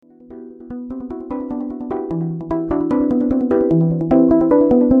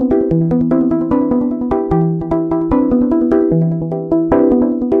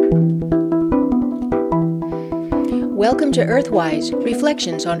Welcome to Earthwise,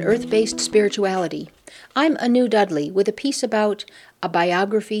 Reflections on Earth-Based Spirituality. I'm Anu Dudley with a piece about a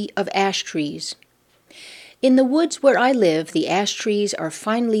biography of ash trees. In the woods where I live, the ash trees are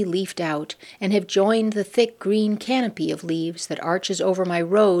finely leafed out and have joined the thick green canopy of leaves that arches over my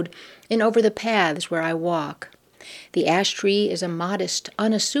road and over the paths where I walk. The ash tree is a modest,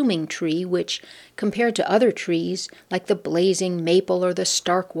 unassuming tree which, compared to other trees like the blazing maple or the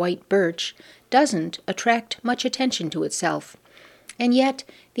stark white birch, doesn't attract much attention to itself. And yet,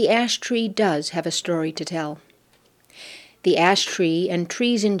 the ash tree does have a story to tell. The ash tree, and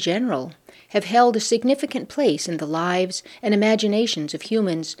trees in general, have held a significant place in the lives and imaginations of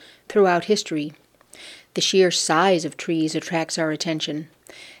humans throughout history. The sheer size of trees attracts our attention.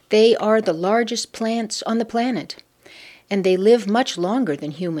 They are the largest plants on the planet, and they live much longer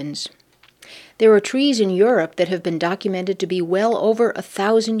than humans. There are trees in Europe that have been documented to be well over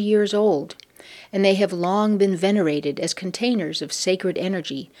 1,000 years old, and they have long been venerated as containers of sacred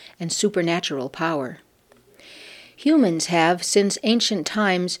energy and supernatural power. Humans have, since ancient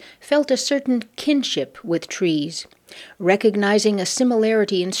times, felt a certain kinship with trees, recognizing a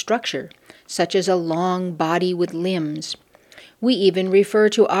similarity in structure, such as a long body with limbs. We even refer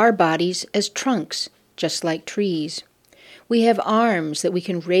to our bodies as trunks, just like trees. We have arms that we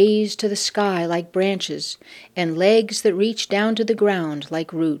can raise to the sky like branches, and legs that reach down to the ground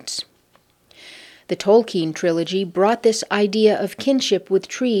like roots. The Tolkien trilogy brought this idea of kinship with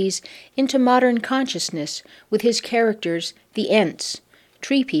trees into modern consciousness with his characters, the Ents,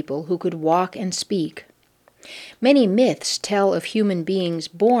 tree people who could walk and speak. Many myths tell of human beings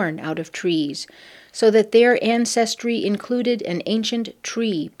born out of trees, so that their ancestry included an ancient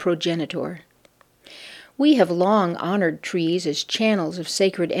tree progenitor. We have long honored trees as channels of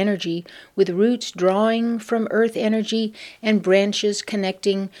sacred energy, with roots drawing from earth energy and branches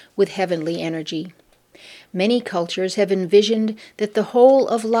connecting with heavenly energy. Many cultures have envisioned that the whole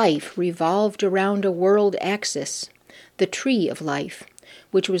of life revolved around a world axis, the tree of life,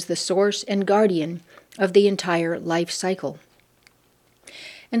 which was the source and guardian of the entire life cycle.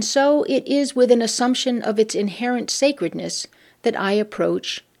 And so it is with an assumption of its inherent sacredness that I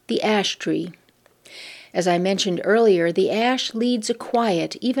approach the ash tree. As I mentioned earlier, the ash leads a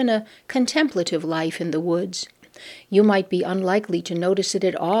quiet, even a contemplative life in the woods. You might be unlikely to notice it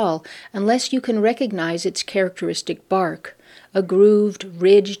at all unless you can recognize its characteristic bark, a grooved,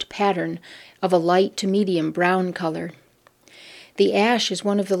 ridged pattern of a light to medium brown color. The ash is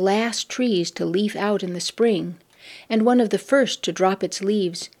one of the last trees to leaf out in the spring, and one of the first to drop its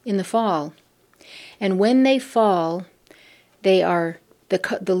leaves in the fall. And when they fall, the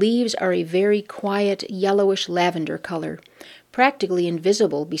leaves are a very quiet yellowish lavender color, practically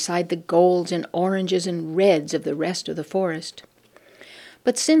invisible beside the golds and oranges and reds of the rest of the forest.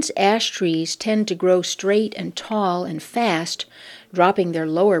 But since ash trees tend to grow straight and tall and fast, dropping their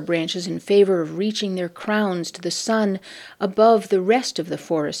lower branches in favor of reaching their crowns to the sun above the rest of the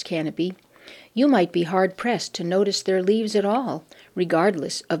forest canopy, you might be hard-pressed to notice their leaves at all,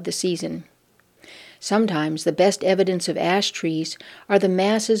 regardless of the season. Sometimes the best evidence of ash trees are the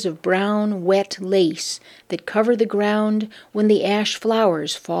masses of brown, wet lace that cover the ground when the ash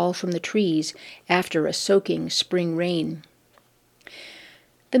flowers fall from the trees after a soaking spring rain.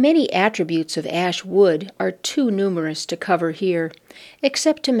 The many attributes of ash wood are too numerous to cover here,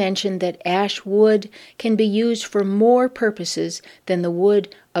 except to mention that ash wood can be used for more purposes than the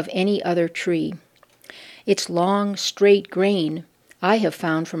wood of any other tree. Its long, straight grain, I have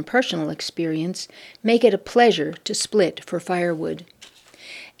found from personal experience, make it a pleasure to split for firewood.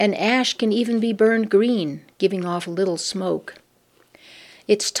 An ash can even be burned green, giving off little smoke.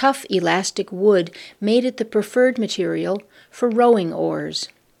 Its tough, elastic wood made it the preferred material for rowing oars.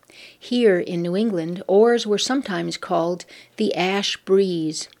 Here in New England, oars were sometimes called the ash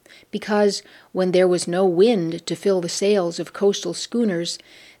breeze, because when there was no wind to fill the sails of coastal schooners,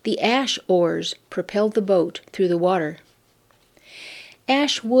 the ash oars propelled the boat through the water.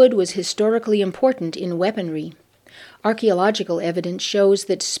 Ash wood was historically important in weaponry. Archaeological evidence shows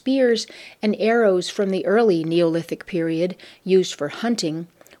that spears and arrows from the early Neolithic period, used for hunting,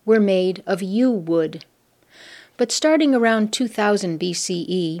 were made of yew wood. But starting around 2000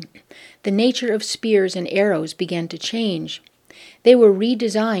 BCE, the nature of spears and arrows began to change. They were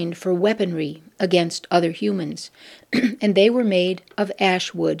redesigned for weaponry against other humans, and they were made of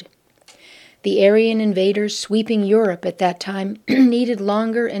ash wood. The Aryan invaders sweeping Europe at that time needed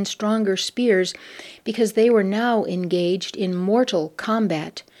longer and stronger spears because they were now engaged in mortal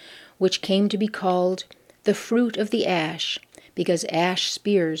combat, which came to be called the fruit of the ash, because ash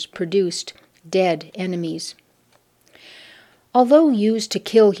spears produced dead enemies. Although used to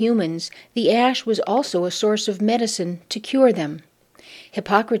kill humans, the ash was also a source of medicine to cure them.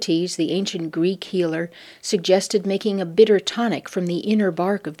 Hippocrates, the ancient Greek healer, suggested making a bitter tonic from the inner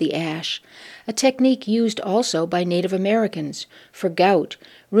bark of the ash, a technique used also by Native Americans for gout,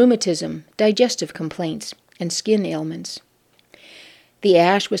 rheumatism, digestive complaints, and skin ailments. The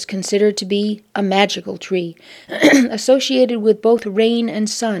ash was considered to be a magical tree, associated with both rain and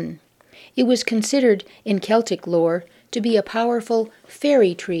sun. It was considered, in Celtic lore, to be a powerful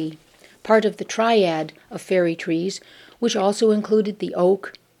fairy tree, part of the triad of fairy trees, which also included the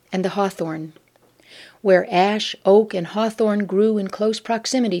oak and the hawthorn. Where ash, oak, and hawthorn grew in close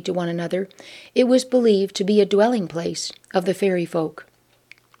proximity to one another, it was believed to be a dwelling place of the fairy folk.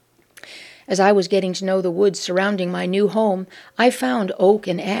 As I was getting to know the woods surrounding my new home, I found oak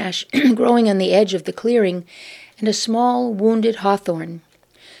and ash growing on the edge of the clearing and a small wounded hawthorn.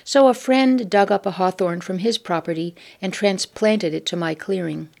 So a friend dug up a hawthorn from his property and transplanted it to my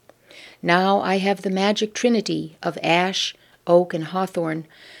clearing. Now I have the magic trinity of ash, oak, and hawthorn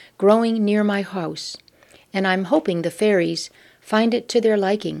growing near my house, and I'm hoping the fairies find it to their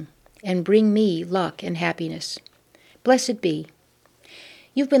liking and bring me luck and happiness. Blessed be.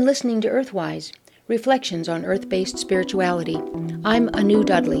 You've been listening to Earthwise, Reflections on Earth-Based Spirituality. I'm Anu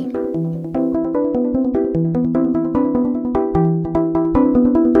Dudley.